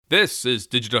This is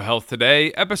Digital Health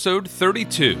Today, episode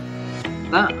 32.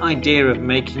 That idea of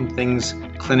making things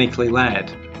clinically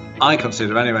led, I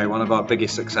consider anyway, one of our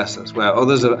biggest successes, where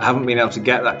others haven't been able to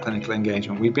get that clinical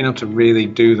engagement. We've been able to really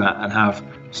do that and have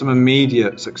some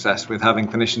immediate success with having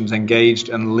clinicians engaged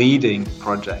and leading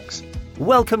projects.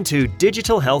 Welcome to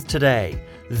Digital Health Today,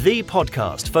 the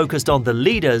podcast focused on the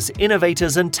leaders,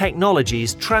 innovators and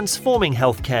technologies transforming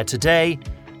healthcare today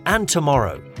and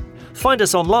tomorrow. Find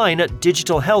us online at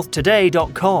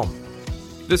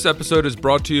digitalhealthtoday.com. This episode is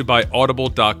brought to you by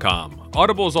Audible.com.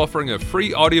 Audible is offering a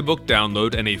free audiobook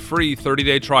download and a free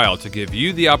 30-day trial to give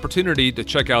you the opportunity to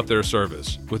check out their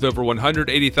service. With over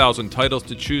 180,000 titles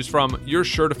to choose from, you're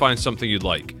sure to find something you'd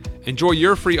like. Enjoy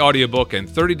your free audiobook and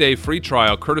 30-day free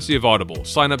trial courtesy of Audible.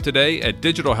 Sign up today at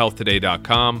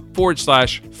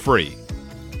digitalhealthtoday.com/free.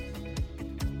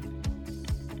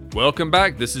 Welcome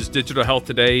back. This is Digital Health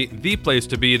Today, the place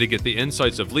to be to get the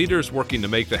insights of leaders working to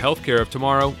make the healthcare of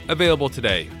tomorrow available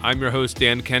today. I'm your host,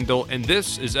 Dan Kendall, and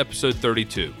this is episode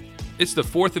 32. It's the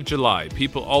 4th of July.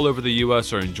 People all over the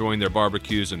U.S. are enjoying their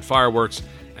barbecues and fireworks,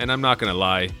 and I'm not going to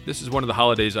lie, this is one of the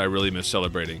holidays I really miss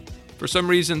celebrating. For some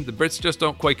reason, the Brits just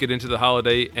don't quite get into the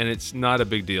holiday, and it's not a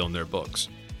big deal in their books.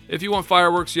 If you want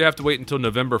fireworks, you have to wait until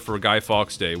November for Guy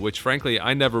Fawkes Day, which frankly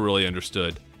I never really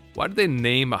understood. Why did they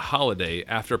name a holiday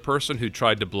after a person who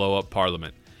tried to blow up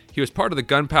Parliament? He was part of the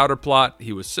gunpowder plot,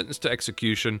 he was sentenced to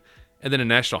execution, and then a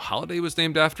national holiday was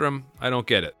named after him? I don't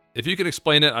get it. If you can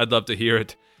explain it, I'd love to hear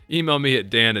it. Email me at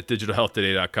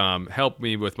dan@digitalhealthtoday.com. Help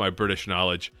me with my British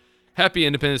knowledge. Happy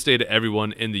Independence Day to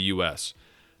everyone in the U.S.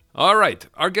 All right,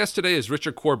 our guest today is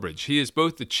Richard Corbridge. He is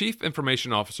both the Chief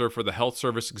Information Officer for the Health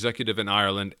Service Executive in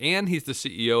Ireland, and he's the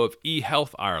CEO of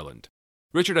eHealth Ireland.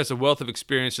 Richard has a wealth of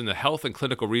experience in the health and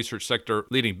clinical research sector,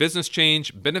 leading business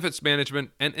change, benefits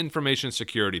management, and information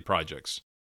security projects.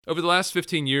 Over the last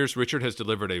 15 years, Richard has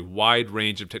delivered a wide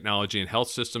range of technology and health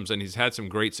systems, and he's had some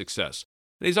great success.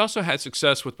 And he's also had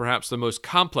success with perhaps the most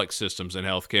complex systems in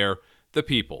healthcare, the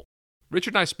people.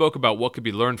 Richard and I spoke about what could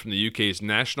be learned from the UK's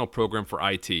National Programme for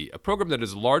IT, a program that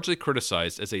is largely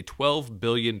criticized as a £12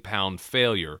 billion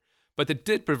failure, but that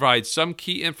did provide some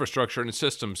key infrastructure and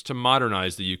systems to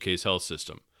modernize the UK's health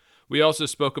system. We also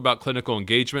spoke about clinical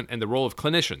engagement and the role of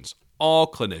clinicians, all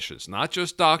clinicians, not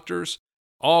just doctors,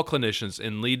 all clinicians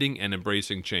in leading and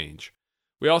embracing change.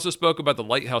 We also spoke about the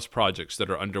lighthouse projects that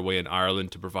are underway in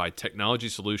Ireland to provide technology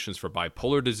solutions for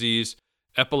bipolar disease,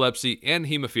 epilepsy, and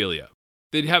hemophilia.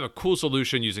 They have a cool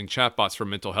solution using chatbots for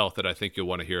mental health that I think you'll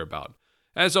want to hear about.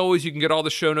 As always, you can get all the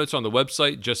show notes on the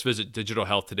website. Just visit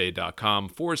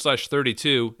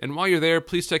digitalhealthtoday.com/32. And while you're there,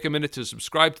 please take a minute to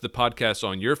subscribe to the podcast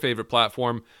on your favorite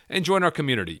platform and join our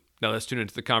community. Now let's tune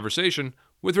into the conversation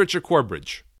with Richard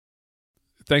Corbridge.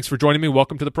 Thanks for joining me.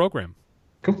 Welcome to the program.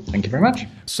 Cool. Thank you very much.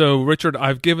 So, Richard,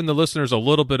 I've given the listeners a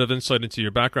little bit of insight into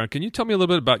your background. Can you tell me a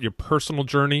little bit about your personal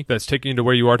journey that's taken you to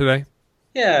where you are today?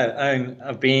 Yeah,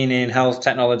 I've been in health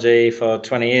technology for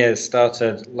 20 years,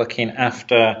 started looking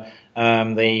after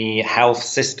the health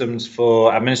systems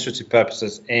for administrative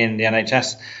purposes in the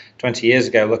NHS 20 years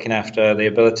ago, looking after the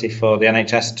ability for the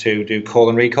NHS to do call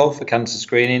and recall for cancer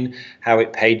screening, how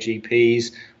it paid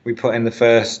GPs. We put in the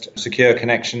first secure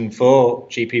connection for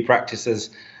GP practices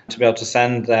to be able to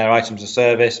send their items of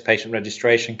service, patient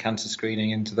registration, cancer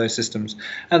screening into those systems,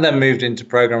 and then moved into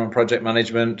program and project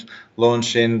management,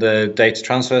 launching the data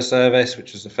transfer service,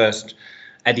 which was the first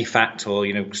EDIFACT or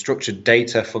structured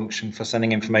data function for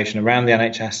sending information around the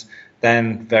NHS.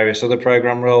 Then various other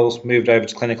program roles, moved over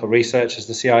to clinical research as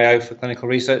the CIO for clinical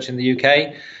research in the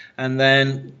UK, and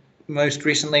then most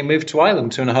recently moved to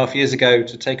Ireland 2.5 years ago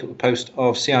to take up the post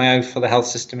of CIO for the health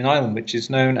system in Ireland, which is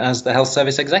known as the Health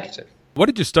Service Executive. What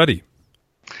did you study?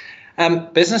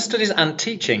 Business studies and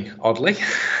teaching, oddly.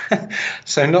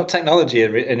 So not technology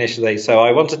initially. So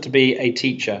I wanted to be a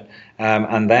teacher,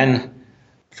 and then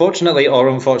fortunately or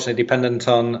unfortunately, dependent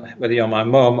on whether you're my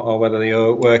mum or whether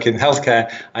you work in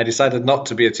healthcare, I decided not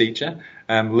to be a teacher.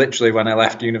 Literally when I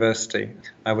left university,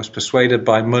 I was persuaded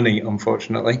by money,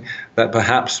 unfortunately, that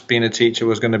perhaps being a teacher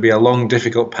was going to be a long,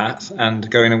 difficult path,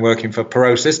 and going and working for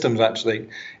Perot Systems actually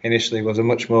initially was a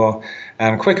much more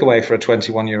quicker way for a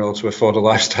 21-year-old to afford a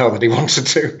lifestyle that he wanted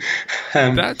to.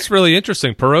 That's really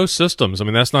interesting. Perot Systems. I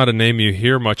mean, that's not a name you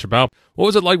hear much about. What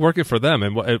was it like working for them,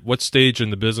 and at what stage in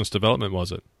the business development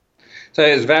was it? So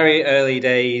it was very early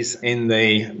days in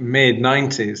the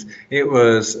mid-90s. It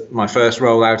was my first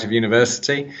role out of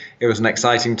university. It was an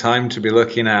exciting time to be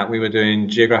looking at. We were doing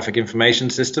geographic information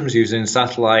systems using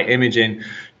satellite imaging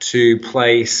to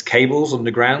place cables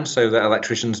underground so that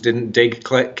electricians didn't dig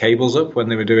cables up when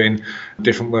they were doing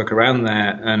different work around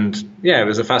there. And yeah, it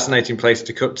was a fascinating place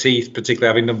to cut teeth, particularly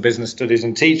having done business studies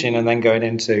and teaching and then going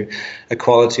into a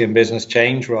quality and business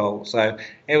change role. So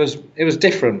it was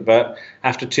different. But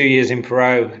after 2 years in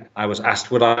Perot, I was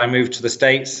asked would I move to the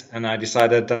States, and I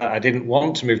decided that I didn't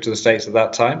want to move to the States at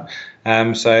that time.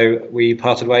 So we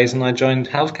parted ways and I joined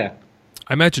healthcare.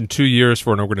 I imagine 2 years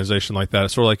for an organization like that,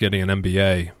 it's sort of like getting an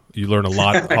MBA. You learn a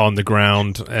lot on the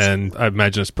ground, and I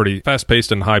imagine it's pretty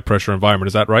fast-paced and high-pressure environment.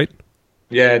 Is that right?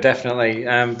 Yeah, definitely.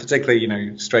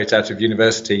 Particularly, straight out of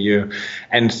university, you're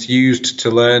enthused to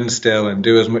learn still and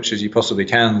do as much as you possibly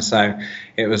can. So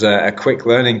it was a quick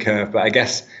learning curve. But I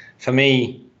guess for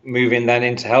me, moving then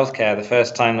into healthcare, the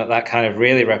first time that kind of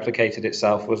really replicated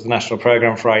itself was the National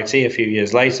Programme for IT a few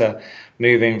years later,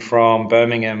 moving from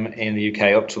Birmingham in the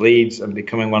UK up to Leeds and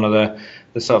becoming one of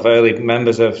the sort of early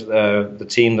members of the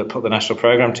team that put the National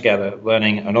Programme together,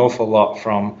 learning an awful lot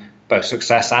from both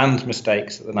success and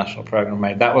mistakes that the National Programme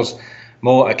made. That was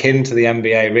more akin to the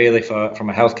MBA really from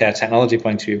a healthcare technology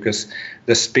point of view, because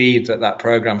the speed that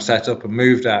programme set up and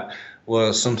moved at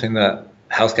was something that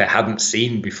healthcare hadn't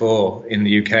seen before in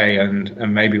the UK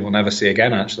and maybe we'll never see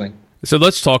again, actually. So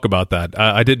let's talk about that.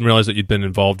 I didn't realize that you'd been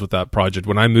involved with that project.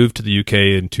 When I moved to the UK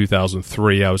in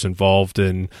 2003, I was involved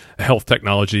in health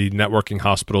technology, networking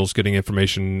hospitals, getting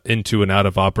information into and out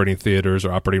of operating theaters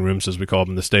or operating rooms, as we call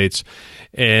them in the States.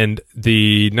 And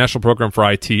the National Program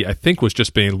for IT, I think, was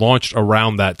just being launched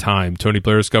around that time. Tony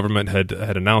Blair's government had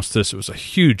announced this. It was a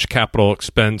huge capital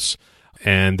expense,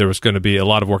 and there was going to be a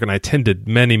lot of work, and I attended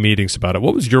many meetings about it.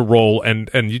 What was your role? And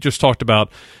you just talked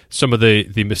about some of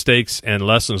the mistakes and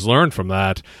lessons learned from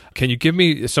that. Can you give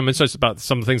me some insights about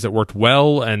some of the things that worked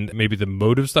well and maybe the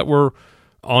motives that were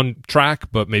on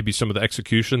track, but maybe some of the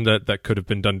execution that could have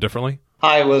been done differently?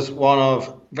 I was one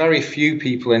of very few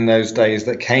people in those days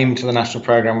that came to the National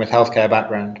Programme with healthcare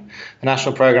background. The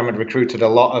National Programme had recruited a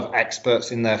lot of experts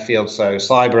in their field, so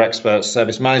cyber experts,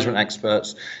 service management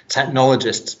experts,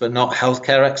 technologists, but not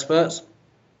healthcare experts.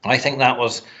 I think that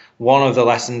was one of the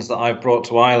lessons that I've brought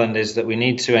to Ireland, is that we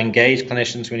need to engage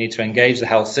clinicians, we need to engage the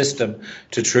health system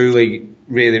to truly,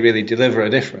 really, really deliver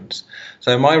a difference.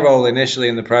 So my role initially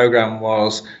in the programme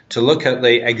was to look at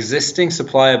the existing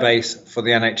supplier base for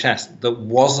the NHS that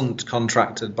wasn't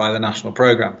contracted by the national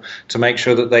programme, to make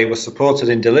sure that they were supported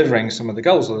in delivering some of the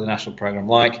goals of the national programme,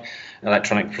 like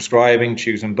electronic prescribing,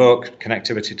 choose and book,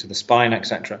 connectivity to the spine,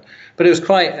 etc. But it was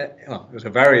it was a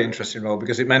very interesting role,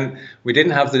 because it meant we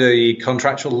didn't have the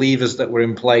contractual levers that were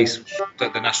in place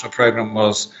that the national programme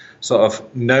was sort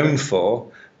of known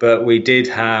for, but we did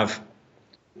have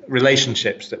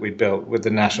relationships that we built with the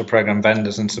national programme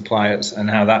vendors and suppliers, and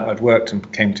how that had worked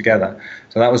and came together.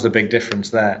 So that was the big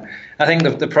difference there. I think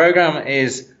the programme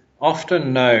is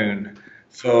often known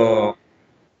for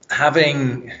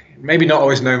having, maybe not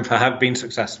always known for having been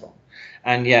successful.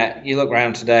 And yet you look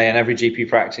around today and every GP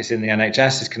practice in the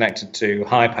NHS is connected to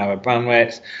high powered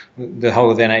bandwidth. The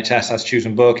whole of the NHS has choose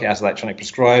and book, it has electronic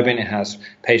prescribing, it has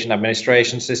patient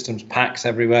administration systems, PACS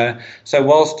everywhere. So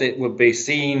whilst it would be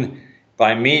seen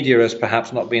by media as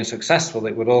perhaps not being successful,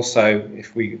 it would also,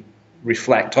 if we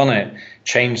reflect on it,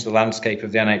 change the landscape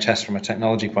of the NHS from a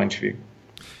technology point of view.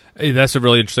 Hey, that's a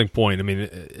really interesting point. I mean,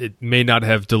 it may not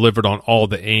have delivered on all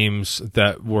the aims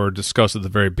that were discussed at the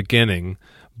very beginning,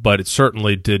 but it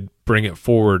certainly did bring it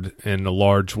forward in a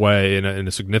large way, in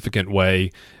a significant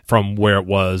way, from where it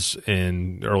was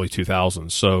in the early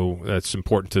 2000s. So that's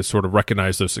important to sort of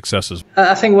recognize those successes.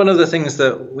 I think one of the things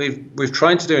that we've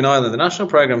tried to do in Ireland, the national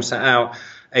programme set out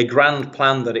a grand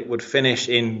plan that it would finish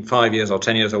in 5 years or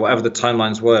 10 years or whatever the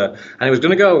timelines were. And it was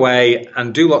going to go away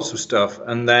and do lots of stuff.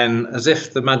 And then, as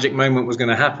if the magic moment was going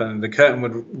to happen, the curtain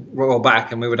would roll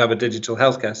back and we would have a digital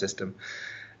healthcare system.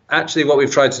 Actually, what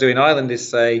we've tried to do in Ireland is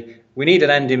say, we need an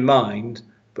end in mind,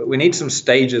 but we need some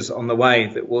stages on the way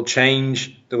that will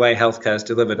change the way healthcare is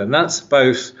delivered. And that's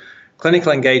both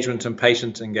clinical engagement and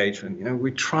patient engagement.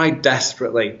 We tried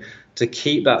desperately to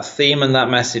keep that theme and that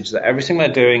message that everything we're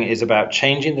doing is about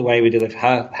changing the way we deliver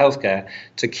healthcare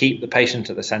to keep the patient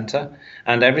at the centre.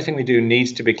 And everything we do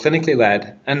needs to be clinically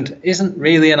led and isn't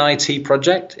really an IT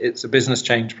project, it's a business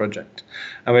change project.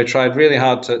 And we've tried really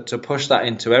hard to push that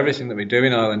into everything that we do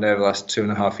in Ireland over the last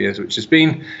 2.5 years, which has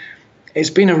been, it's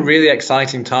been a really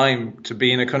exciting time to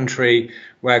be in a country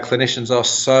where clinicians are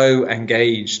so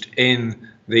engaged in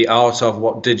the art of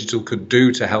what digital could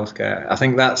do to healthcare. I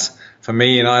think that's, for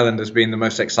me in Ireland, has been the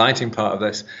most exciting part of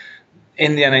this.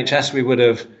 In the NHS, we would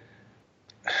have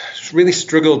really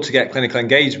struggled to get clinical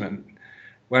engagement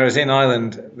Whereas in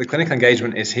Ireland, the clinical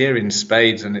engagement is here in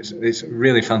spades, and it's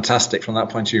really fantastic from that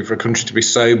point of view for a country to be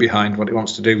so behind what it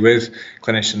wants to do with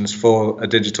clinicians for a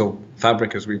digital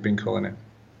fabric, as we've been calling it.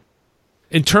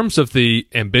 In terms of the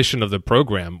ambition of the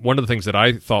program, one of the things that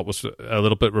I thought was a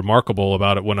little bit remarkable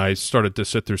about it when I started to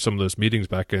sit through some of those meetings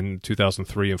back in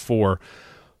 2003 and 2004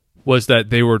 was that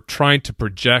they were trying to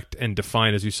project and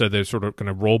define, as you said, they're sort of going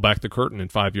to roll back the curtain in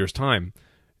 5 years' time.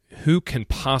 Who can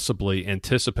possibly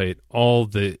anticipate all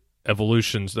the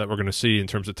evolutions that we're going to see in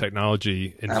terms of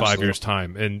technology in Absolutely. 5 years'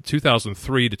 time? In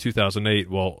 2003 to 2008,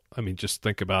 well, I mean, just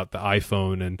think about the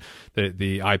iPhone and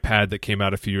the iPad that came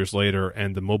out a few years later,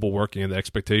 and the mobile working and the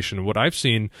expectation. And what I've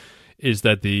seen is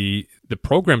that the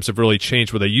programs have really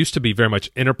changed, where they used to be very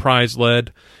much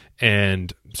enterprise-led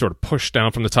and sort of pushed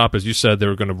down from the top. As you said, they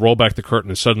were going to roll back the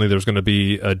curtain, and suddenly there's going to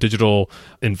be a digital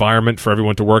environment for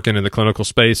everyone to work in the clinical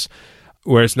space.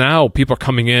 Whereas now people are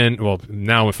coming in, well,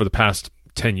 now for the past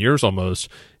 10 years almost,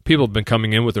 people have been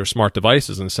coming in with their smart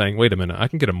devices and saying, wait a minute, I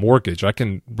can get a mortgage, I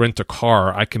can rent a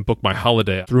car, I can book my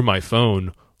holiday through my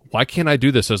phone. Why can't I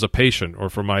do this as a patient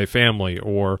or for my family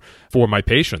or for my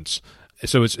patients?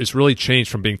 So it's really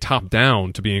changed from being top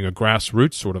down to being a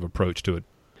grassroots sort of approach to it.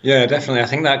 Yeah, definitely. I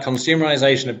think that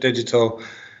consumerization of digital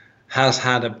has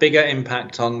had a bigger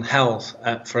impact on health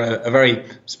for a very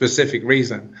specific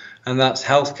reason, and that's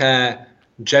healthcare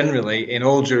generally in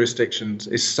all jurisdictions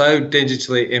is so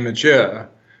digitally immature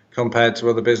compared to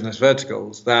other business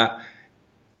verticals that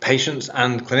patients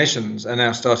and clinicians are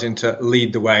now starting to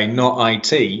lead the way, not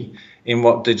IT, in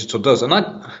what digital does. And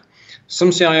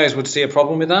some CIOs would see a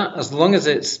problem with that, as long as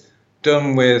it's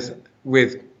done with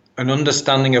an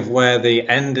understanding of where the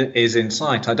end is in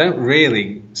sight. I don't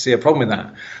really see a problem with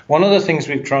that. One of the things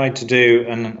we've tried to do,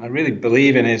 and I really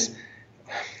believe in, is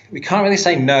we can't really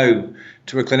say no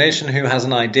to a clinician who has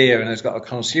an idea and has got a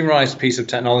consumerized piece of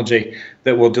technology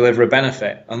that will deliver a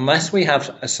benefit, unless we have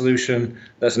a solution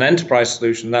that's an enterprise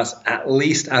solution that's at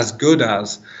least as good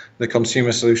as the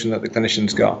consumer solution that the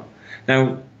clinician's got.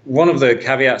 Now, one of the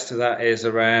caveats to that is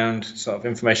around sort of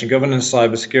information governance,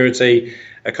 cybersecurity.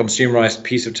 A consumerized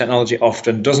piece of technology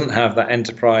often doesn't have that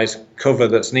enterprise cover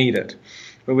that's needed.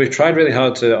 But we've tried really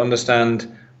hard to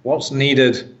understand what's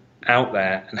needed out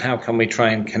there and how can we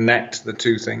try and connect the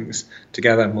two things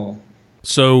together more.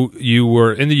 So you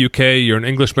were in the UK, you're an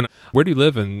Englishman. Where do you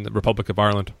live in the Republic of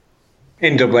Ireland?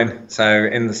 In Dublin, so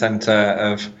in the centre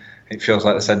of, it feels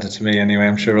like the centre to me anyway.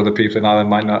 I'm sure other people in Ireland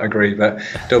might not agree, but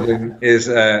Dublin is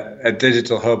a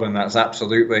digital hub, and that's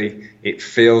absolutely, it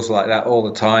feels like that all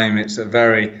the time. It's a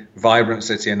very vibrant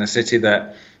city, and a city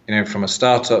that, you know, from a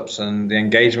startups and the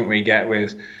engagement we get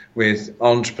with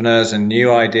entrepreneurs and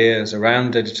new ideas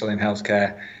around digital in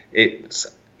healthcare, it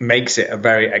makes it a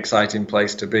very exciting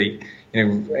place to be. You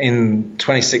know, in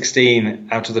 2016,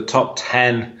 out of the top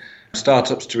 10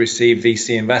 startups to receive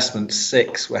VC investment,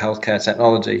 6 were healthcare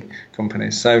technology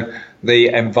companies. So the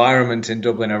environment in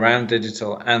Dublin around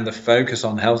digital and the focus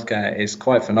on healthcare is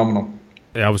quite phenomenal.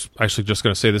 Yeah, I was actually just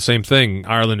going to say the same thing.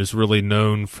 Ireland is really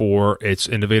known for its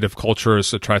innovative culture.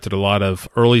 It's attracted a lot of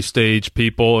early stage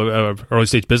people, early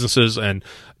stage businesses, and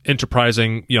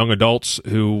enterprising young adults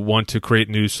who want to create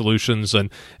new solutions. And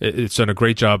it's done a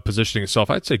great job positioning itself,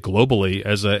 I'd say, globally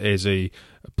as a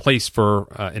place for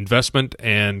investment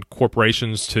and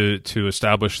corporations to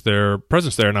establish their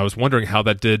presence there. And I was wondering how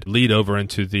that did lead over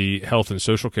into the health and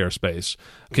social care space.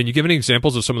 Can you give any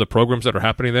examples of some of the programs that are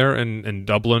happening there in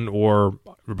Dublin or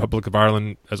Republic of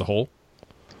Ireland as a whole?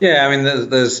 Yeah, I mean,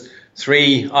 there's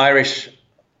 3 Irish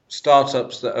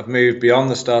startups that have moved beyond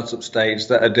the startup stage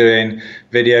that are doing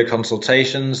video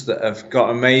consultations that have got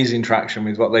amazing traction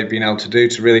with what they've been able to do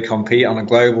to really compete on a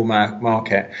global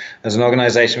market. There's an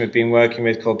organization we've been working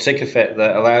with called TickerFit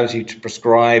that allows you to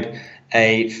prescribe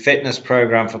a fitness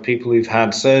program for people who've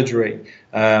had surgery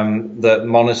that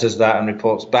monitors that and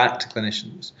reports back to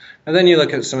clinicians. And then you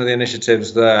look at some of the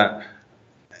initiatives that,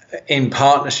 in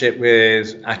partnership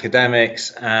with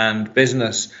academics and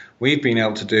business, we've been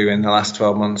able to do in the last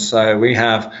 12 months. So we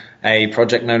have a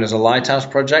project known as a Lighthouse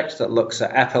project that looks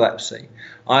at epilepsy.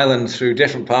 Ireland, through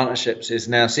different partnerships, is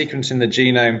now sequencing the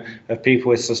genome of people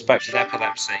with suspected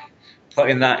epilepsy,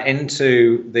 putting that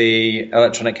into the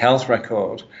electronic health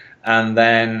record, and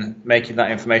then making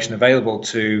that information available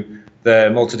to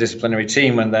the multidisciplinary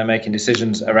team when they're making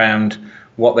decisions around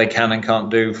what they can and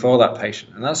can't do for that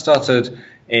patient. And that started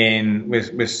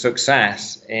with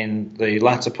success in the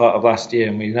latter part of last year,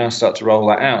 and we now start to roll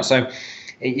that out. So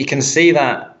you can see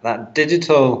that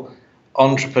digital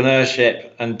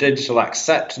entrepreneurship and digital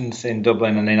acceptance in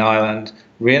Dublin and in Ireland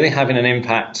really having an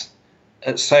impact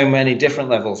at so many different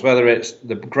levels, whether it's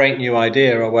the great new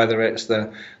idea or whether it's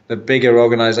the the bigger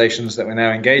organizations that we're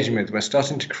now engaging with, we're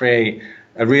starting to create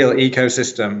a real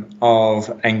ecosystem of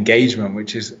engagement,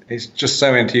 which is just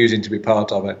so enthusing to be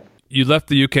part of it. You left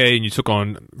the UK and you took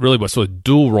on really what sort of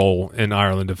dual role in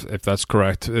Ireland, if that's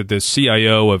correct, the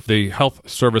CIO of the Health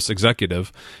Service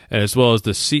Executive, as well as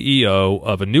the CEO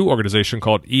of a new organization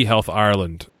called eHealth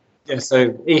Ireland. Yeah, so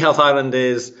eHealth Ireland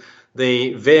is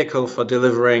the vehicle for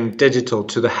delivering digital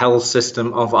to the health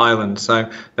system of Ireland.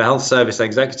 So the Health Service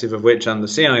Executive, of which I'm the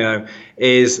CIO,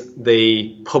 is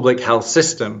the public health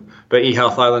system, but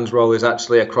eHealth Ireland's role is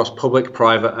actually across public,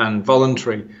 private and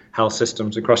voluntary health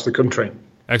systems across the country.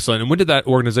 Excellent. And when did that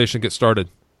organization get started?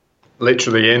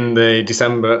 Literally in the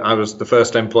December, I was the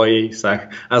first employee. So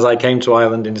as I came to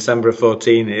Ireland in December of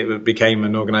 14, it became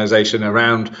an organization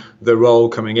around the role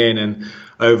coming in. And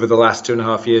over the last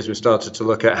 2.5 years, we started to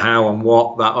look at how and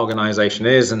what that organization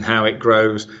is and how it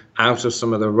grows out of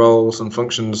some of the roles and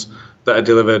functions that are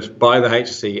delivered by the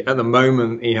HSE. At the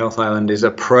moment, eHealth Ireland is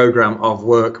a program of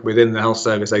work within the Health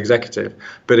Service Executive,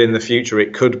 but in the future,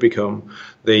 it could become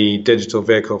the digital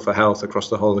vehicle for health across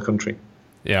the whole of the country.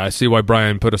 Yeah, I see why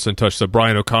Brian put us in touch. So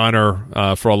Brian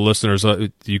O'Connor, for all the listeners,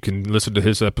 you can listen to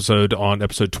his episode on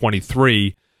episode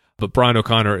 23. But Brian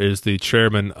O'Connor is the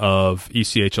chairman of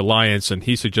ECH Alliance, and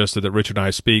he suggested that Richard and I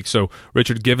speak. So,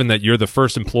 Richard, given that you're the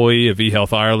first employee of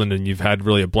eHealth Ireland and you've had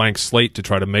really a blank slate to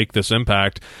try to make this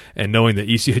impact, and knowing that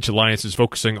ECH Alliance is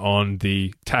focusing on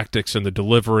the tactics and the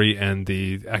delivery and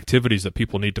the activities that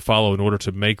people need to follow in order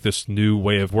to make this new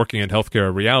way of working in healthcare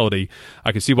a reality,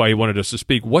 I can see why you wanted us to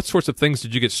speak. What sorts of things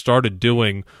did you get started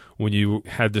doing when you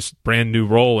had this brand new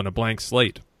role and a blank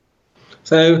slate?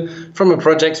 So from a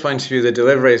project point of view, the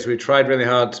deliveries, we tried really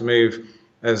hard to move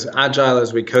as agile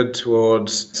as we could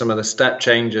towards some of the step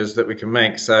changes that we can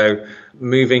make. So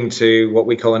moving to what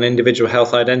we call an individual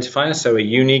health identifier, so a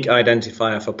unique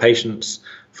identifier for patients,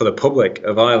 for the public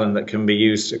of Ireland that can be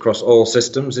used across all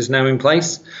systems is now in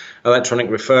place. Electronic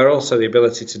referral, so the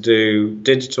ability to do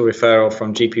digital referral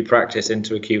from GP practice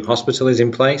into acute hospital is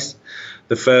in place.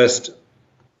 The first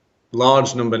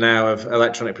large number now of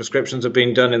electronic prescriptions have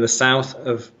been done in the south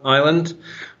of Ireland.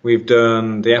 We've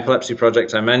done the epilepsy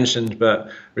project I mentioned, but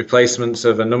replacements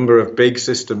of a number of big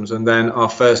systems and then our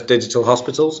first digital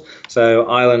hospitals. So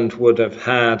Ireland would have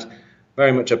had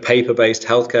very much a paper-based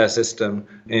healthcare system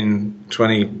in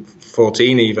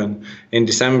 2014 even. In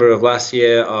December of last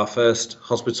year, our first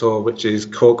hospital, which is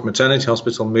Cork Maternity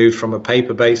Hospital, moved from a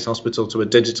paper-based hospital to a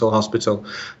digital hospital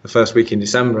the first week in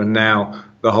December, and now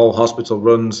the whole hospital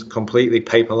runs completely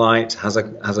paper-light, has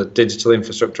a digital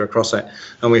infrastructure across it,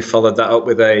 and we followed that up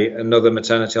with another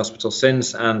maternity hospital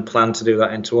since and plan to do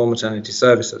that into all maternity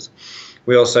services.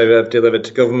 We also have delivered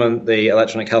to government the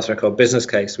electronic health record business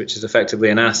case, which is effectively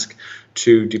an ask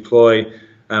to deploy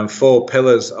 4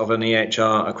 pillars of an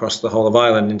EHR across the whole of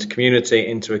Ireland into community,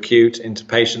 into acute, into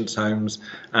patients' homes,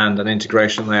 and an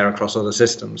integration layer across other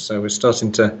systems. So we're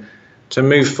starting to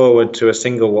move forward to a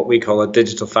single, what we call a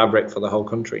digital fabric for the whole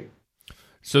country.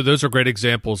 So those are great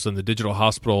examples, and the digital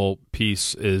hospital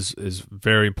piece is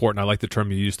very important. I like the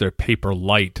term you used there, paper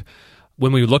light.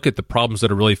 When we look at the problems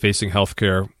that are really facing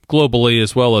healthcare globally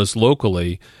as well as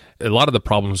locally, a lot of the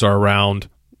problems are around,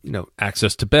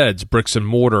 access to beds, bricks and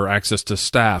mortar, access to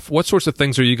staff. What sorts of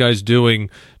things are you guys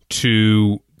doing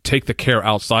to take the care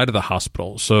outside of the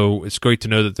hospital? So it's great to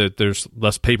know that there's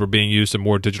less paper being used and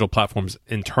more digital platforms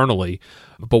internally.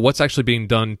 But what's actually being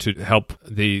done to help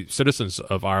the citizens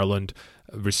of Ireland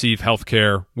receive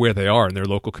healthcare where they are in their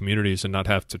local communities and not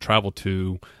have to travel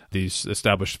to these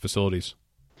established facilities?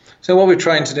 So what we're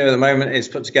trying to do at the moment is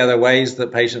put together ways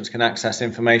that patients can access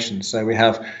information. So we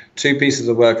have 2 pieces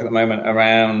of work at the moment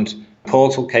around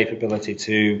portal capability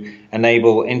to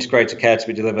enable integrated care to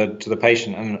be delivered to the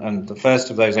patient. And the first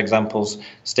of those examples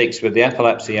sticks with the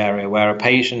epilepsy area, where a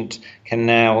patient can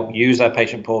now use their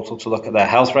patient portal to look at their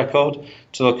health record,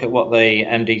 to look at what the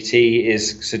MDT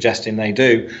is suggesting they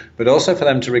do, but also for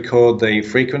them to record the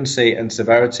frequency and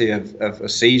severity of a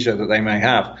seizure that they may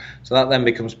have. So that then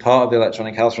becomes part of the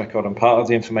electronic health record and part of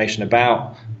the information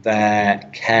about their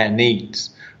care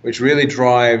needs, which really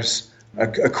drives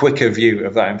a quicker view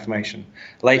of that information.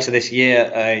 Later this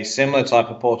year, a similar type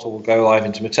of portal will go live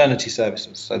into maternity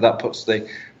services. So that puts the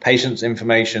patient's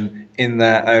information in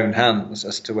their own hands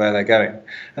as to where they're going.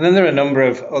 And then there are a number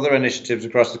of other initiatives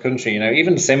across the country.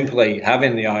 Even simply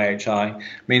having the IHI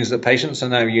means that patients are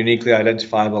now uniquely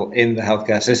identifiable in the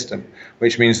healthcare system,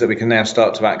 which means that we can now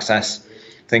start to access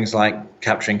things like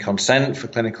capturing consent for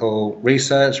clinical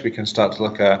research. We can start to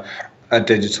look at a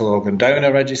digital organ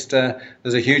donor register.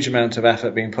 There's a huge amount of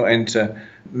effort being put into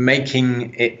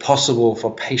making it possible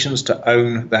for patients to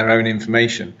own their own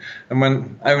information. And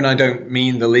when own, I don't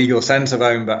mean the legal sense of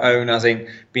own, but own as in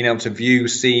being able to view,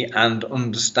 see, and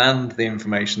understand the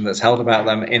information that's held about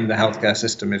them in the healthcare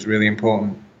system is really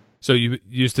important. So you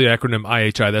use the acronym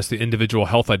IHI, that's the Individual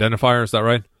Health Identifier, is that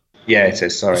right? Yeah, it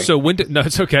is, sorry. So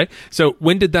it's okay. So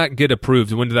when did that get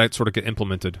approved? When did that sort of get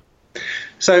implemented?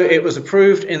 So it was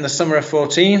approved in the summer of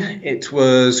 2014. It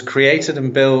was created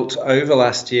and built over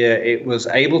last year. It was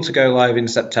able to go live in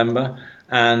September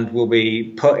and will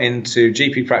be put into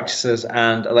GP practices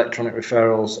and electronic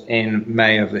referrals in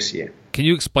May of this year. Can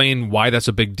you explain why that's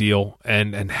a big deal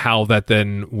and how that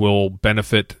then will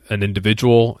benefit an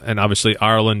individual? And obviously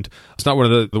Ireland, it's not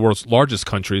one of the world's largest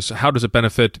countries. How does it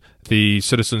benefit the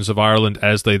citizens of Ireland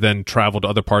as they then travel to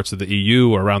other parts of the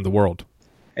EU or around the world?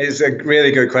 It's a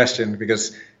really good question,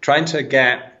 because trying to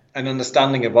get an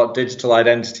understanding of what digital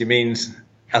identity means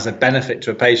as a benefit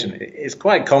to a patient is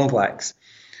quite complex.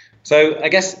 So I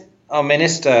guess our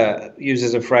minister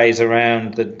uses a phrase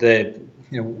around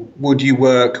would you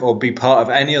work or be part of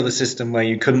any other system where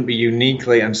you couldn't be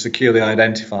uniquely and securely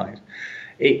identified?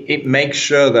 It makes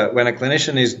sure that when a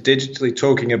clinician is digitally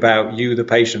talking about you, the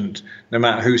patient, no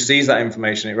matter who sees that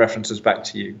information, it references back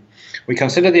to you. We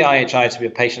consider the IHI to be a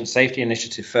patient safety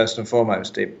initiative first and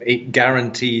foremost. It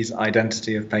guarantees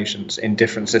identity of patients in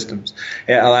different systems.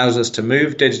 It allows us to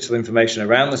move digital information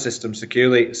around the system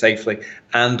securely, safely,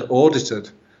 and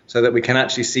audited, so that we can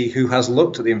actually see who has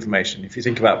looked at the information. If you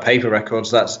think about paper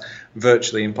records, that's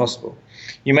virtually impossible.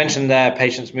 You mentioned there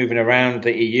patients moving around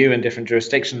the EU in different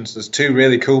jurisdictions. There's two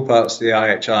really cool parts to the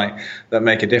IHI that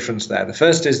make a difference there. The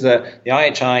first is that the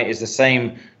IHI is the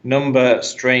same number,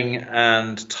 string,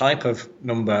 and type of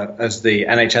number as the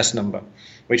NHS number,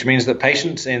 which means that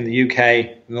patients in the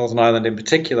UK, Northern Ireland in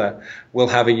particular, will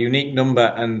have a unique number,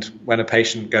 and when a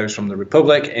patient goes from the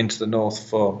Republic into the North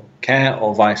for care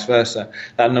or vice versa,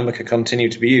 that number can continue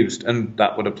to be used, and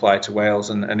that would apply to Wales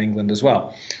and England as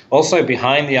well. Also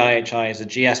behind the IHI is a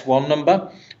GS1 number,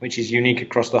 which is unique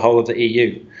across the whole of the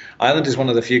EU. Ireland is one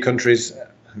of the few countries, I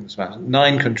think it's about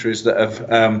 9 countries, that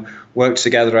have worked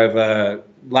together over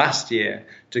last year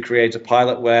to create a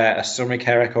pilot where a summary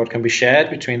care record can be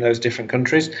shared between those different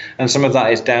countries. And some of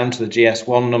that is down to the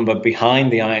GS1 number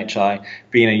behind the IHI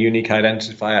being a unique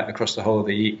identifier across the whole of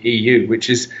the EU, which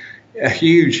is a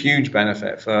huge, huge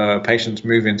benefit for patients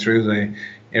moving through the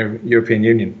European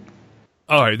Union.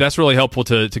 All right, that's really helpful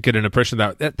to get an impression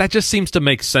of that. That just seems to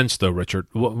make sense, though, Richard.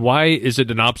 Why is it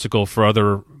an obstacle for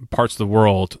other parts of the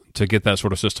world to get that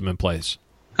sort of system in place?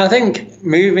 I think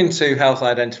moving to health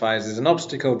identifiers is an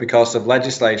obstacle because of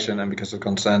legislation and because of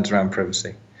concerns around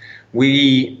privacy.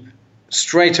 We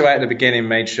straight away at the beginning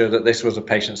made sure that this was a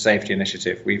patient safety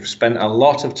initiative. We've spent a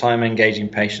lot of time engaging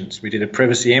patients. We did a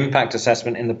privacy impact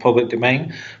assessment in the public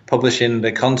domain, publishing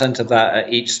the content of that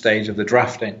at each stage of the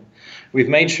drafting. We've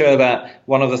made sure that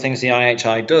one of the things the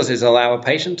IHI does is allow a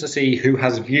patient to see who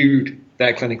has viewed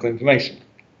their clinical information.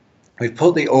 We've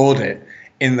put the audit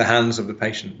in the hands of the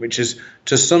patient, which is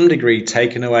to some degree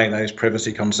taken away those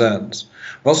privacy concerns.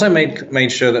 We've also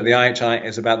made sure that the IHI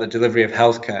is about the delivery of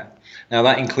healthcare. Now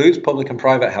that includes public and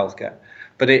private healthcare,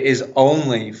 but it is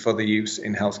only for the use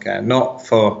in healthcare, not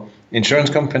for insurance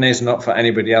companies, not for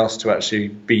anybody else to actually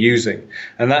be using.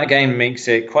 And that again makes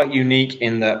it quite unique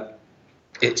in that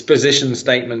its position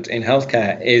statement in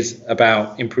healthcare is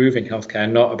about improving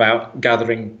healthcare, not about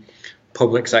gathering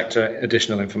public sector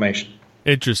additional information.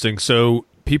 Interesting. So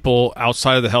people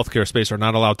outside of the healthcare space are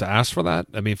not allowed to ask for that?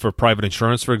 I mean, for private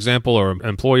insurance, for example, or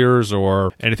employers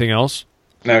or anything else?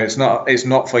 No, it's not. It's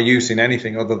not for use in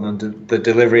anything other than the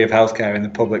delivery of healthcare in the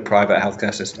public-private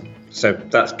healthcare system. So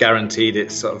that's guaranteed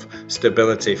its sort of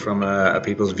stability from a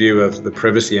people's view of the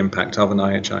privacy impact of an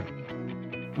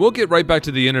IHI. We'll get right back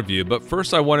to the interview, but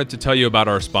first I wanted to tell you about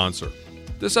our sponsor.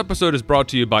 This episode is brought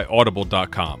to you by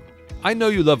Audible.com. I know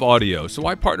you love audio, so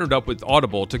I partnered up with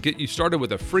Audible to get you started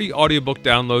with a free audiobook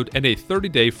download and a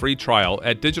 30-day free trial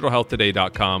at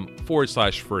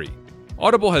digitalhealthtoday.com/free.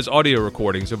 Audible has audio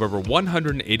recordings of over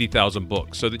 180,000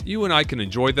 books so that you and I can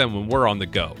enjoy them when we're on the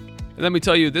go. And let me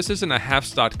tell you, this isn't a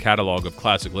half-stocked catalog of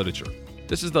classic literature.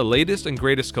 This is the latest and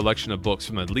greatest collection of books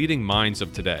from the leading minds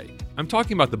of today. I'm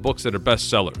talking about the books that are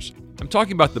bestsellers. I'm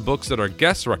talking about the books that our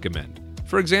guests recommend.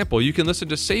 For example, you can listen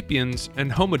to Sapiens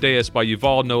and Homo Deus by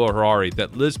Yuval Noah Harari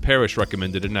that Liz Parrish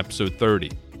recommended in episode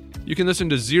 30. You can listen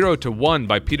to 0 to 1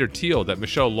 by Peter Thiel that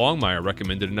Michelle Longmire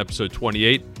recommended in episode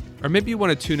 28. Or maybe you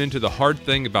want to tune into The Hard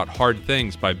Thing About Hard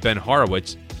Things by Ben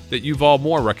Horowitz that Yuval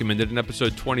Moore recommended in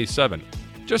episode 27.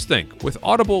 Just think, with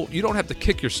Audible, you don't have to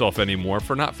kick yourself anymore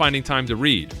for not finding time to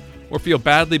read, or feel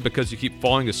badly because you keep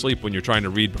falling asleep when you're trying to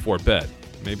read before bed.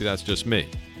 Maybe that's just me.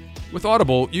 With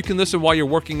Audible, you can listen while you're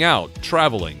working out,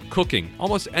 traveling, cooking,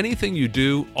 almost anything you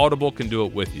do, Audible can do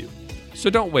it with you. So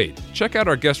don't wait. Check out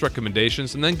our guest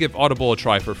recommendations and then give Audible a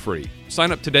try for free.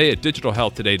 Sign up today at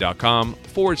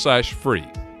digitalhealthtoday.com/free.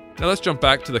 Now let's jump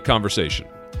back to the conversation.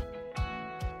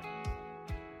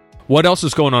 What else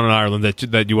is going on in Ireland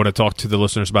that you want to talk to the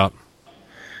listeners about?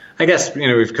 I guess,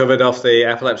 we've covered off the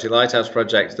Epilepsy Lighthouse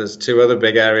Project. There's two other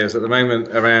big areas at the moment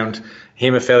around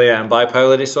haemophilia and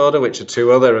bipolar disorder, which are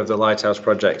two other of the Lighthouse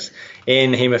projects.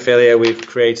 In haemophilia, we've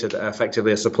created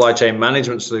effectively a supply chain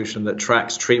management solution that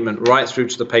tracks treatment right through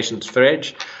to the patient's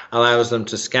fridge, allows them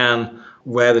to scan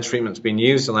where the treatment's been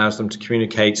used, allows them to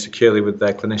communicate securely with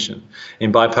their clinician.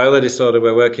 In bipolar disorder,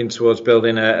 we're working towards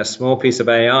building a small piece of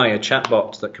AI, a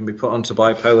chatbot that can be put onto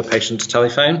bipolar patients'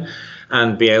 telephone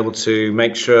and be able to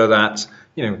make sure that,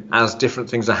 as different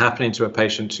things are happening to a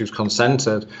patient who's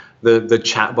consented, the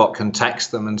chatbot can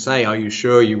text them and say, are you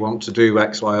sure you want to do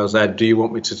X, Y, or Z? Do you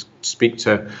want me to speak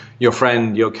to your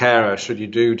friend, your carer? Should you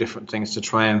do different things to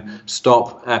try and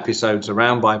stop episodes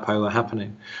around bipolar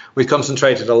happening? We've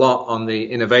concentrated a lot on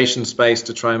the innovation space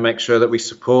to try and make sure that we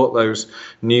support those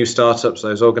new startups,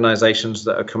 those organizations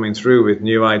that are coming through with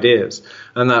new ideas.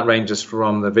 And that ranges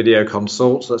from the video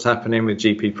consults that's happening with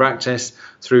GP practice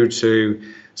through to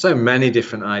so many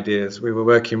different ideas. We were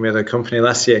working with a company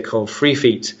last year called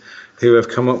FreeFeet, who have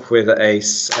come up with a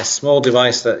small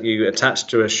device that you attach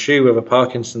to a shoe of a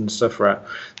Parkinson's sufferer.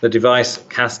 The device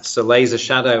casts a laser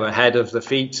shadow ahead of the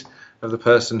feet of the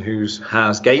person who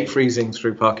has gait freezing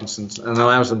through Parkinson's and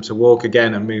allows them to walk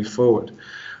again and move forward.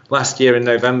 Last year in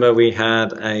November, we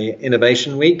had a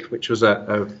Innovation Week, which was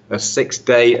a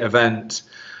 6-day event,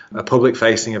 a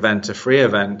public-facing event, a free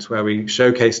event, where we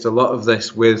showcased a lot of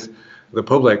this with the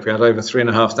public. We had over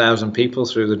 3,500 people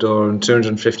through the door and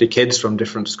 250 kids from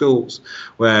different schools.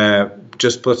 We're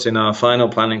just putting our final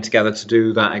planning together to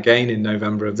do that again in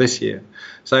November of this year.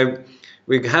 So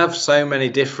we have so many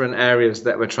different areas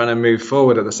that we're trying to move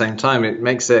forward at the same time. It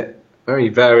makes it very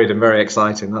varied and very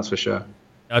exciting, that's for sure.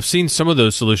 I've seen some of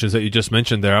those solutions that you just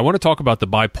mentioned there. I want to talk about the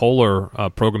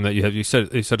bipolar program that you have. You said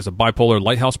it's a bipolar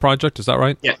lighthouse project. Is that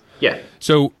right? Yeah.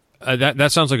 So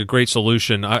that sounds like a great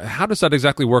solution. How does that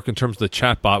exactly work in terms of the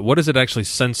chatbot? What is it actually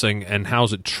sensing, and how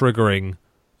is it triggering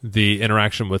the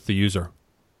interaction with the user?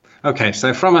 Okay,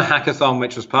 so from a hackathon,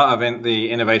 which was part of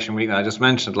the Innovation Week that I just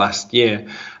mentioned last year,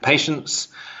 patients,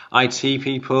 IT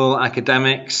people,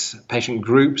 academics, patient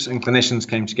groups, and clinicians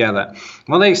came together.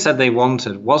 What they said they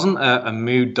wanted wasn't a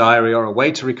mood diary or a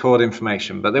way to record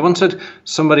information, but they wanted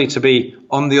somebody to be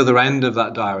on the other end of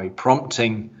that diary,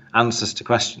 prompting answers to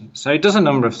questions. So it does a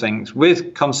number of things.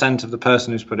 With consent of the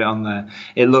person who's put it on there,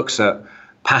 it looks at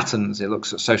patterns, it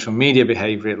looks at social media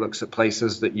behavior, it looks at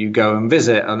places that you go and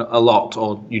visit a lot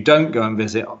or you don't go and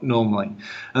visit normally.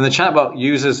 And the chatbot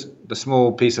uses the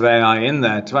small piece of AI in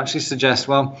there to actually suggest,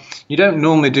 well, you don't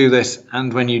normally do this,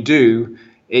 and when you do,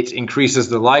 it increases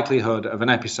the likelihood of an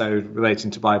episode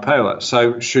relating to bipolar.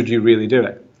 So should you really do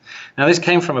it? Now, this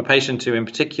came from a patient who in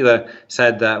particular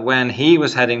said that when he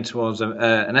was heading towards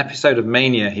an episode of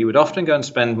mania, he would often go and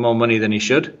spend more money than he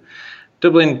should.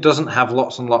 Dublin doesn't have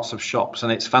lots and lots of shops,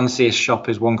 and its fanciest shop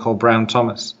is one called Brown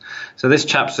Thomas. So this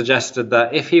chap suggested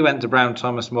that if he went to Brown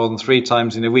Thomas more than 3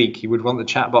 times in a week, he would want the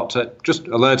chatbot to just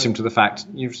alert him to the fact,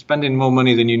 you're spending more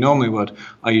money than you normally would.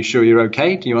 Are you sure you're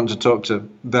okay? Do you want to talk to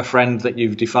the friend that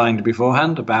you've defined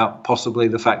beforehand about possibly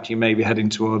the fact you may be heading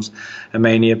towards a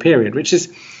mania period, which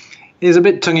is a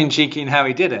bit tongue-in-cheek in how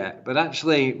he did it, but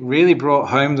actually really brought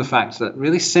home the fact that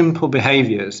really simple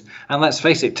behaviors, and let's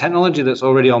face it, technology that's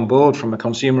already on board from a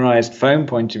consumerized phone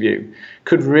point of view,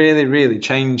 could really, really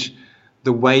change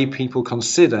the way people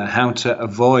consider how to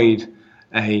avoid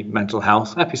a mental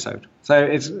health episode. So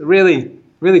it's a really,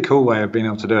 really cool way of being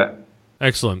able to do it.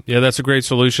 Excellent. Yeah, that's a great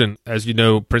solution. As you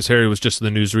know, Prince Harry was just in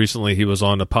the news recently. He was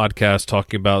on a podcast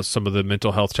talking about some of the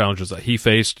mental health challenges that he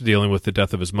faced dealing with the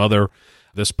death of his mother.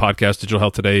 This podcast, Digital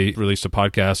Health Today, released a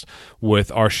podcast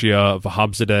with Arshia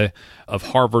Vahabzadeh of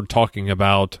Harvard talking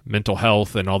about mental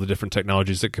health and all the different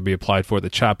technologies that can be applied for it. The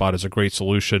chatbot is a great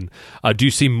solution. Do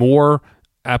you see more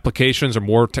applications or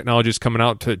more technologies coming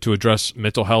out to address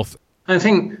mental health? I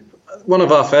think one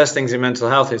of our first things in mental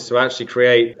health is to actually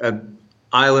create an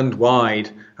island-wide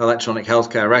electronic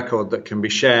healthcare record that can be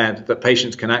shared, that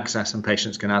patients can access and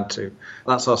patients can add to.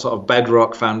 That's our sort of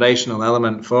bedrock foundational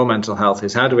element for mental health,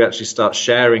 is how do we actually start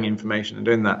sharing information and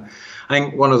doing that. I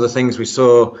think one of the things we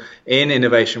saw in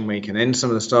Innovation Week and in some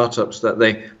of the startups, that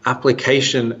the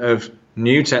application of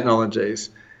new technologies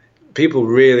people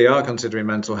really are considering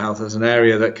mental health as an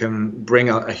area that can bring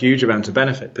a huge amount of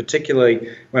benefit,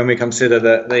 particularly when we consider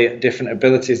the different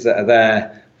abilities that are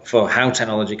there for how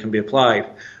technology can be applied.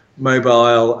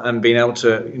 Mobile and being able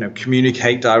to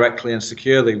communicate directly and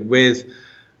securely with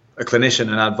a clinician,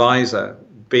 an advisor,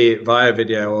 be it via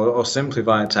video or simply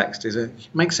via text,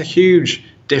 makes a huge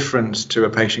difference to a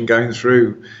patient going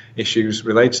through issues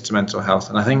related to mental health.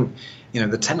 And I think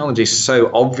the technology is so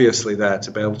obviously there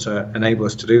to be able to enable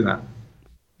us to do that.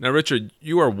 Now, Richard,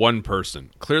 you are one person.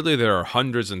 Clearly, there are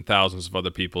hundreds and thousands of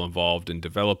other people involved in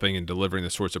developing and delivering the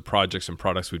sorts of projects and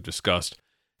products we've discussed.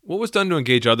 What was done to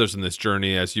engage others in this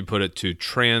journey, as you put it, to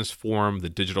transform the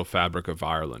digital fabric of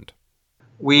Ireland?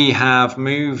 We have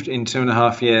moved in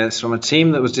 2.5 years from a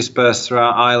team that was dispersed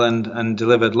throughout Ireland and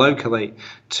delivered locally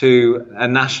to a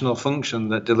national function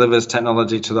that delivers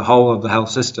technology to the whole of the health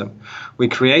system. We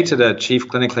created a Chief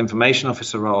Clinical Information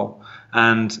Officer role,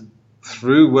 and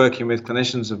through working with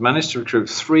clinicians have managed to recruit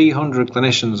 300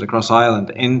 clinicians across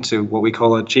Ireland into what we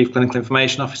call a Chief Clinical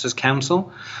Information Officers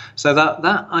Council. So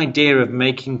that idea of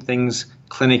making things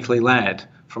clinically led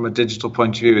from a digital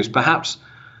point of view is perhaps,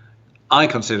 I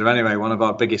consider anyway, one of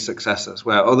our biggest successes,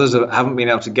 where others haven't been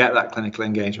able to get that clinical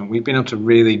engagement. We've been able to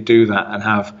really do that and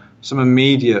have some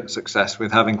immediate success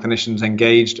with having clinicians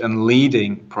engaged and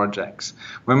leading projects.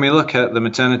 When we look at the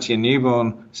maternity and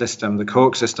newborn system, the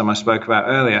Cork system I spoke about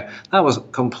earlier, that was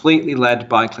completely led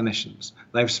by clinicians.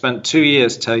 They've spent 2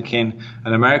 years taking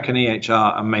an American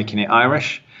EHR and making it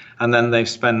Irish, and then they've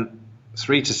spent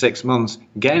 3 to 6 months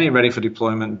getting it ready for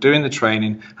deployment, doing the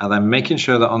training, and then making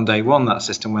sure that on day one that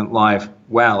system went live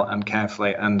well and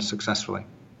carefully and successfully.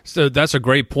 So that's a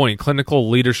great point. Clinical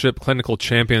leadership, clinical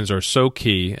champions are so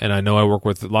key. And I know I work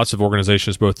with lots of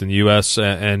organizations, both in the U.S.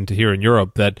 and here in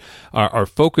Europe, that are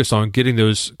focused on getting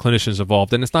those clinicians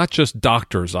involved. And it's not just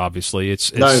doctors, obviously.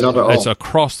 No, not at all. It's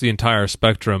across the entire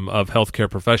spectrum of healthcare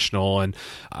professional. And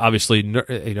obviously,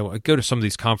 I go to some of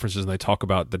these conferences and they talk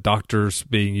about the doctors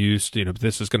being used.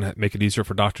 This is going to make it easier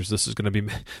for doctors. This is going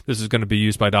to be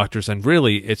used by doctors. And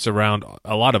really, it's around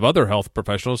a lot of other health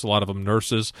professionals, a lot of them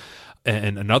nurses,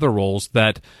 and other roles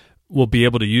that will be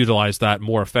able to utilize that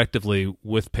more effectively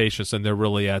with patients, and they're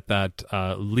really at that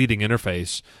leading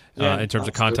interface in terms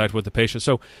of contact with the patient.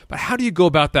 So, but how do you go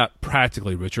about that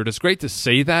practically, Richard? It's great to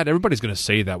say that. Everybody's going to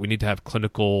say that. We need to have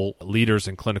clinical leaders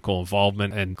and clinical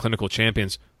involvement and clinical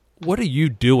champions. What are you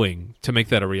doing to make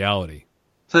that a reality?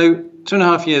 So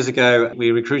 2.5 years ago,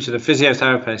 we recruited a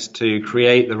physiotherapist to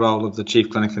create the role of the Chief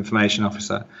Clinical Information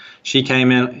Officer. She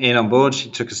came in on board. She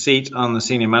took a seat on the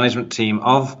senior management team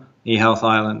of eHealth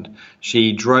Ireland.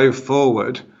 She drove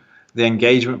forward the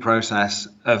engagement process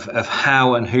of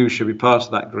how and who should be part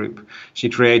of that group. She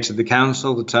created the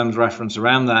council, the terms of reference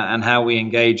around that, and how we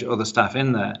engage other staff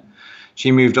in there.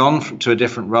 She moved on to a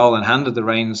different role and handed the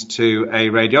reins to a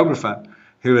radiographer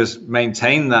who has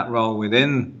maintained that role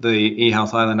within the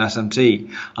eHealth Ireland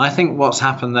SMT. I think what's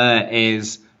happened there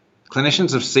is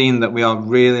clinicians have seen that we are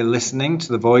really listening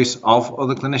to the voice of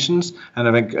other clinicians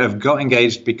and have got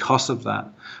engaged because of that.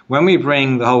 When we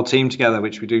bring the whole team together,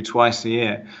 which we do twice a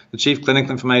year, the Chief Clinical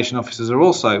Information Officers are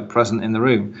also present in the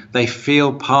room. They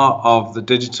feel part of the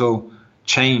digital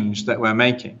change that we're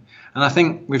making. And I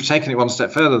think we've taken it one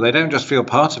step further. They don't just feel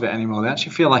part of it anymore. They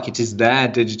actually feel like it is their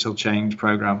digital change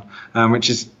program, which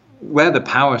is where the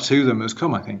power to them has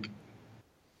come, I think.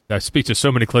 I speak to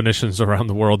so many clinicians around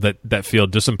the world that feel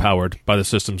disempowered by the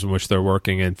systems in which they're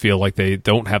working and feel like they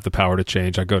don't have the power to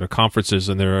change. I go to conferences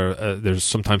and there's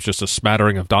sometimes just a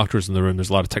smattering of doctors in the room. There's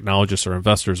a lot of technologists or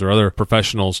investors or other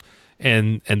professionals,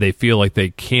 and they feel like they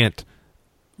can't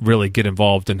really get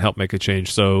involved and help make a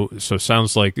change. So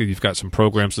sounds like you've got some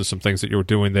programs and some things that you're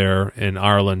doing there in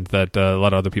Ireland that a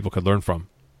lot of other people could learn from.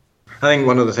 I think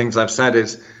one of the things I've said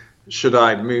is, should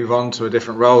I move on to a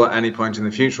different role at any point in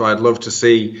the future, I'd love to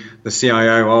see the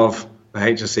CIO of the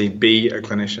HSE be a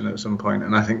clinician at some point.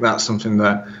 And I think that's something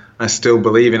that I still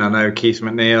believe in. I know Keith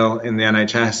McNeil in the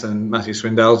NHS and Matthew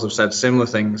Swindells have said similar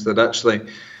things, that actually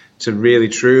to really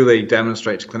truly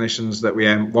demonstrate to clinicians that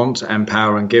we want to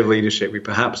empower and give leadership, we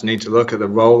perhaps need to look at the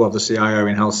role of the CIO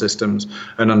in health systems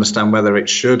and understand whether it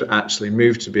should actually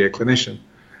move to be a clinician.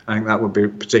 I think that would be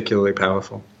particularly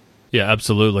powerful. Yeah,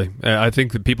 absolutely. I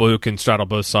think the people who can straddle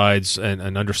both sides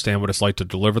and understand what it's like to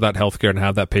deliver that healthcare and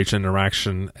have that patient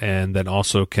interaction, and then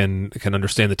also can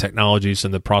understand the technologies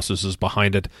and the processes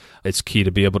behind it, it's key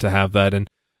to be able to have that. And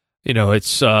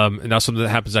it's not something that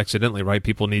happens accidentally, right?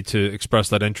 People need to express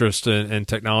that interest in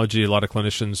technology. A lot of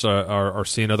clinicians are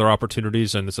seeing other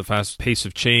opportunities, and it's a fast pace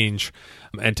of change.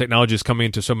 And technology is coming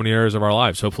into so many areas of our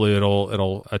lives. Hopefully,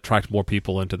 it'll attract more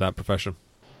people into that profession.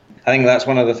 I think that's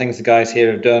one of the things the guys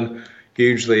here have done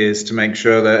hugely, is to make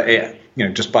sure that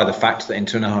just by the fact that in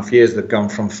 2.5 years they've gone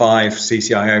from 5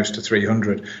 CCIOs to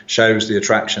 300 shows the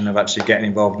attraction of actually getting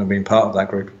involved and being part of that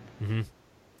group. Mm-hmm.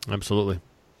 Absolutely.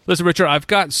 Listen, Richard, I've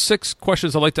got 6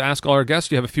 questions I'd like to ask all our guests.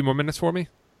 Do you have a few more minutes for me?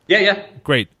 Yeah.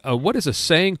 Great. What is a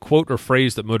saying, quote, or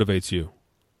phrase that motivates you?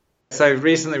 So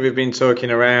recently we've been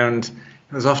talking around,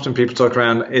 there's often people talk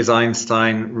around, is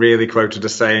Einstein really quoted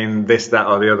as saying this, that,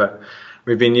 or the other?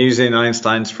 We've been using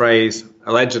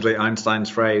allegedly Einstein's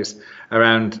phrase,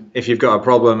 around if you've got a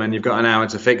problem and you've got an hour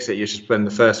to fix it, you should spend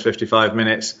the first 55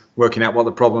 minutes working out what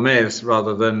the problem is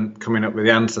rather than coming up with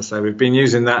the answer. So we've been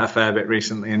using that a fair bit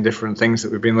recently in different things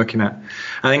that we've been looking at.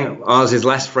 I think ours is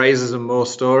less phrases and more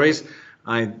stories.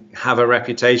 I have a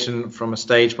reputation from a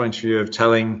stage point of view of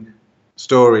telling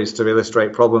stories to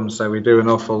illustrate problems, so we do an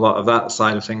awful lot of that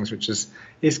side of things, which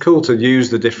is cool to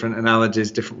use the different analogies,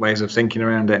 different ways of thinking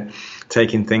around it,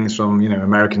 taking things from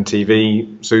American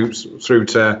TV suits through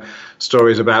to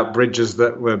stories about bridges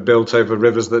that were built over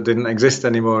rivers that didn't exist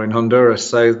anymore in Honduras.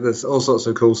 So there's all sorts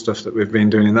of cool stuff that we've been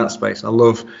doing in that space. I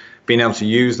love being able to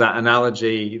use that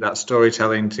analogy, that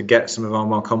storytelling, to get some of our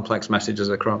more complex messages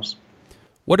across.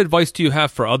 What advice do you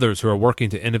have for others who are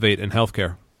working to innovate in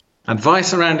healthcare?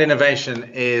 Advice around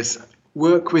innovation is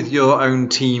work with your own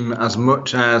team as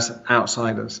much as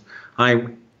outsiders. I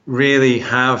really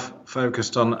have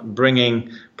focused on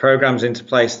bringing programs into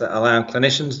place that allow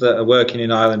clinicians that are working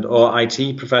in Ireland or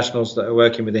IT professionals that are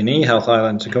working within eHealth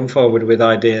Ireland to come forward with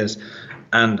ideas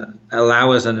and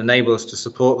allow us and enable us to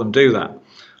support them do that.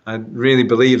 I really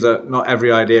believe that not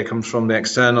every idea comes from the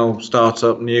external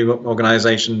startup, new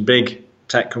organization, big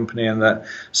tech company, and that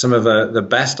some of the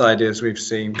best ideas we've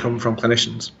seen come from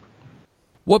clinicians.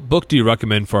 What book do you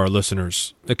recommend for our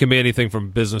listeners? It can be anything from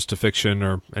business to fiction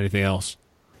or anything else.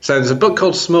 So there's a book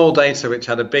called Small Data, which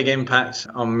had a big impact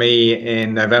on me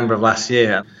in November of last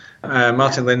year.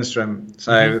 Martin Lindstrom.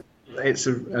 So it's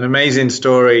an amazing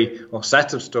story, or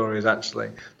set of stories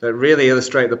actually, that really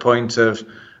illustrate the point of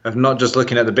not just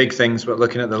looking at the big things, but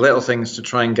looking at the little things to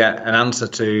try and get an answer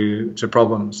to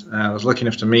problems. I was lucky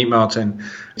enough to meet Martin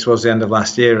towards the end of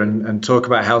last year and talk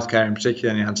about healthcare in particular,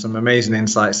 and he had some amazing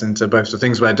insights into both the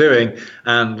things we're doing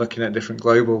and looking at different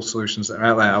global solutions that are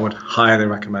out there. I would highly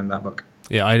recommend that book.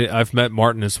 Yeah, I've met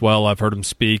Martin as well. I've heard him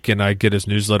speak, and I get his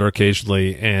newsletter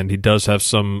occasionally, and he does have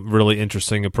some really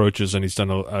interesting approaches, and he's done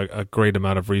a great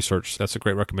amount of research. That's a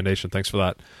great recommendation. Thanks for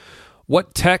that.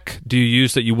 What tech do you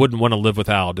use that you wouldn't want to live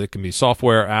without? It can be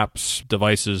software, apps,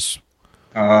 devices.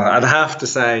 I'd have to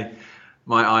say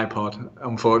my iPod,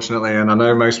 unfortunately. And I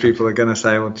know most people are going to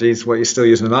say, well, geez, what are you still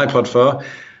using an iPod for?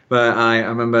 But I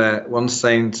remember once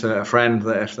saying to a friend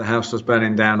that if the house was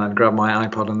burning down, I'd grab my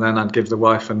iPod and then I'd give the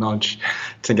wife a nudge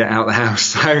to get out of the house.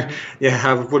 So, yeah,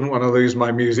 I wouldn't want to lose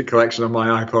my music collection on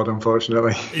my iPod,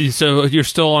 unfortunately. So you're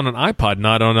still on an iPod,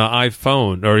 not on an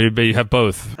iPhone, or you have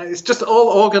both? It's just all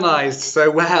organized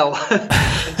so well.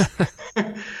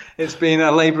 It's been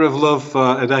a labor of love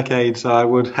for a decade, so I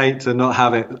would hate to not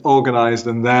have it organized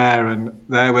and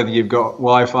there, whether you've got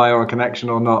Wi-Fi or a connection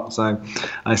or not. So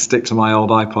I stick to my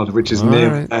old iPod, which is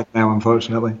near dead now,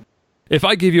 unfortunately. If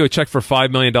I gave you a check for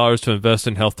 $5 million to invest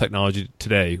in health technology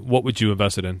today, what would you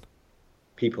invest it in?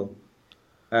 People.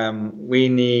 We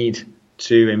need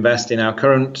to invest in our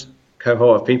current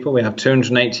cohort of people. We have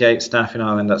 288 staff in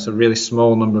Ireland. That's a really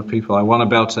small number of people. I want to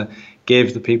be able to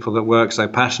give the people that work so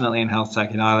passionately in health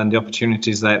tech in Ireland the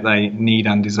opportunities that they need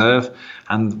and deserve,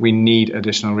 and we need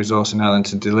additional resource in Ireland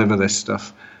to deliver this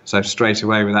stuff. So straight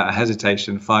away, without a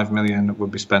hesitation, $5 million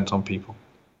would be spent on people.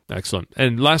 Excellent.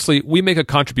 And lastly, we make a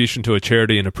contribution to a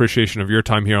charity in appreciation of your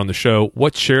time here on the show.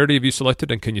 What charity have you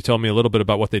selected, and can you tell me a little bit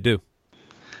about what they do?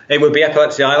 It would be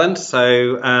Epilepsy Ireland.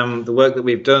 So the work that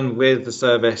we've done with the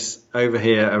service over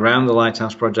here around the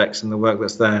Lighthouse projects and the work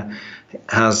that's there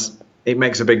it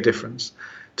makes a big difference.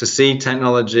 To see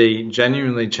technology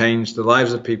genuinely change the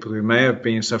lives of people who may have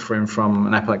been suffering from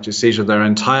an epileptic seizure their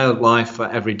entire life for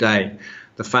every day.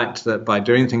 The fact that by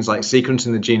doing things like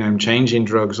sequencing the genome, changing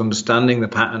drugs, understanding the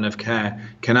pattern of care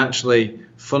can actually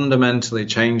fundamentally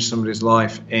change somebody's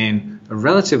life in a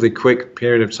relatively quick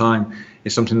period of time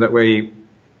is something that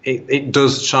it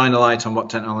does shine a light on what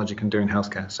technology can do in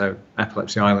healthcare. So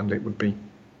Epilepsy Ireland it would be.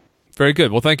 Very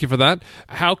good. Well, thank you for that.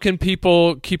 How can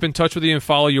people keep in touch with you and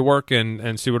follow your work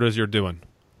and see what it is you're doing?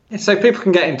 So people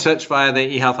can get in touch via the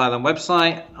eHealth Ireland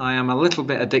website. I am a little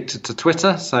bit addicted to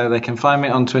Twitter, so they can find me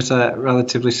on Twitter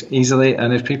relatively easily.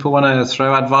 And if people want to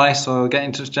throw advice or get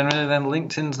in touch generally, then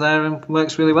LinkedIn's there and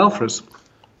works really well for us.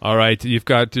 All right, you've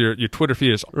got your Twitter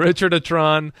feed is Richard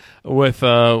Atron with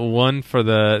one for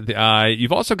the I.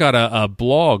 You've also got a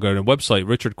blog or a website,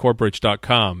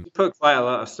 richardcorbridge.com. We put quite a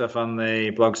lot of stuff on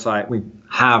the blog site. We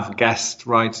have guest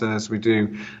writers. We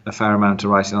do a fair amount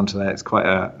of writing onto there. It's quite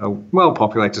a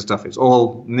well-populated stuff. It's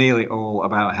nearly all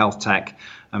about health tech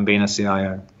and being a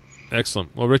CIO.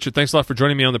 Excellent. Well, Richard, thanks a lot for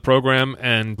joining me on the program,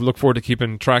 and look forward to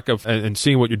keeping track of and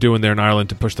seeing what you're doing there in Ireland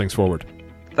to push things forward.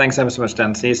 Thanks ever so much,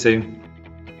 Dan. See you soon.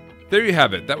 There you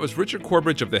have it. That was Richard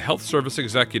Corbridge of the Health Service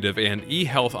Executive and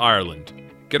eHealth Ireland.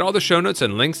 Get all the show notes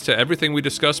and links to everything we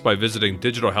discussed by visiting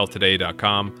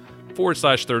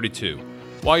digitalhealthtoday.com/32.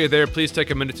 While you're there, please take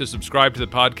a minute to subscribe to the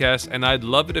podcast, and I'd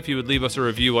love it if you would leave us a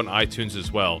review on iTunes as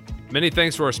well. Many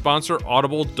thanks to our sponsor,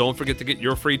 Audible. Don't forget to get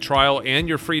your free trial and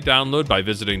your free download by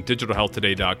visiting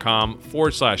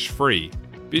digitalhealthtoday.com/free.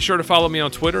 Be sure to follow me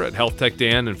on Twitter at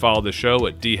HealthTechDan and follow the show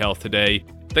at DHealthToday.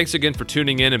 Thanks again for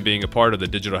tuning in and being a part of the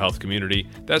digital health community.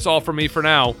 That's all from me for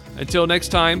now. Until next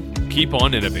time, keep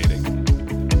on innovating.